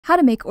How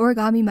to make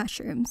origami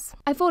mushrooms.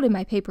 I folded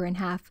my paper in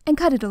half and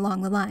cut it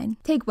along the line.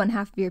 Take one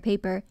half of your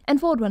paper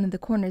and fold one of the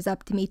corners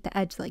up to meet the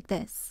edge like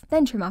this.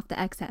 Then trim off the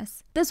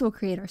excess. This will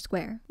create our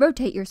square.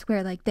 Rotate your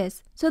square like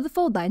this so the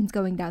fold line's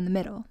going down the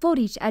middle. Fold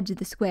each edge of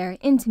the square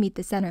in to meet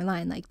the center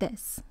line like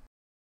this.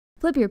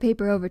 Flip your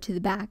paper over to the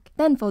back,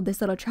 then fold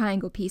this little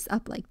triangle piece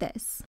up like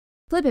this.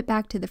 Flip it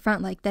back to the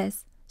front like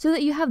this, so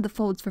that you have the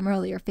folds from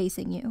earlier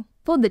facing you.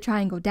 Fold the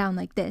triangle down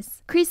like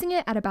this, creasing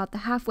it at about the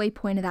halfway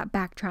point of that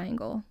back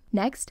triangle.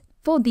 Next,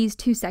 fold these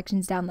two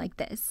sections down like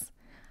this.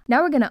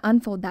 Now we're going to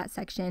unfold that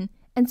section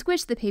and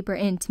squish the paper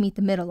in to meet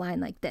the middle line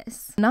like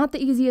this. Not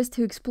the easiest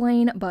to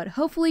explain, but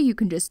hopefully you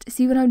can just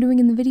see what I'm doing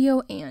in the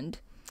video and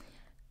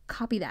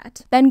copy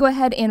that. Then go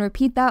ahead and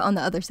repeat that on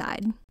the other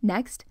side.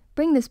 Next,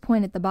 bring this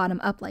point at the bottom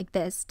up like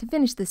this to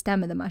finish the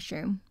stem of the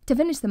mushroom. To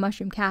finish the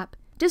mushroom cap,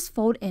 just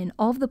fold in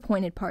all of the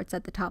pointed parts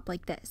at the top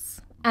like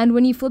this. And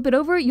when you flip it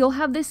over, you'll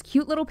have this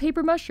cute little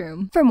paper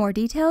mushroom. For more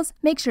details,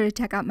 make sure to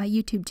check out my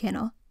YouTube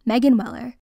channel, Megan Weller.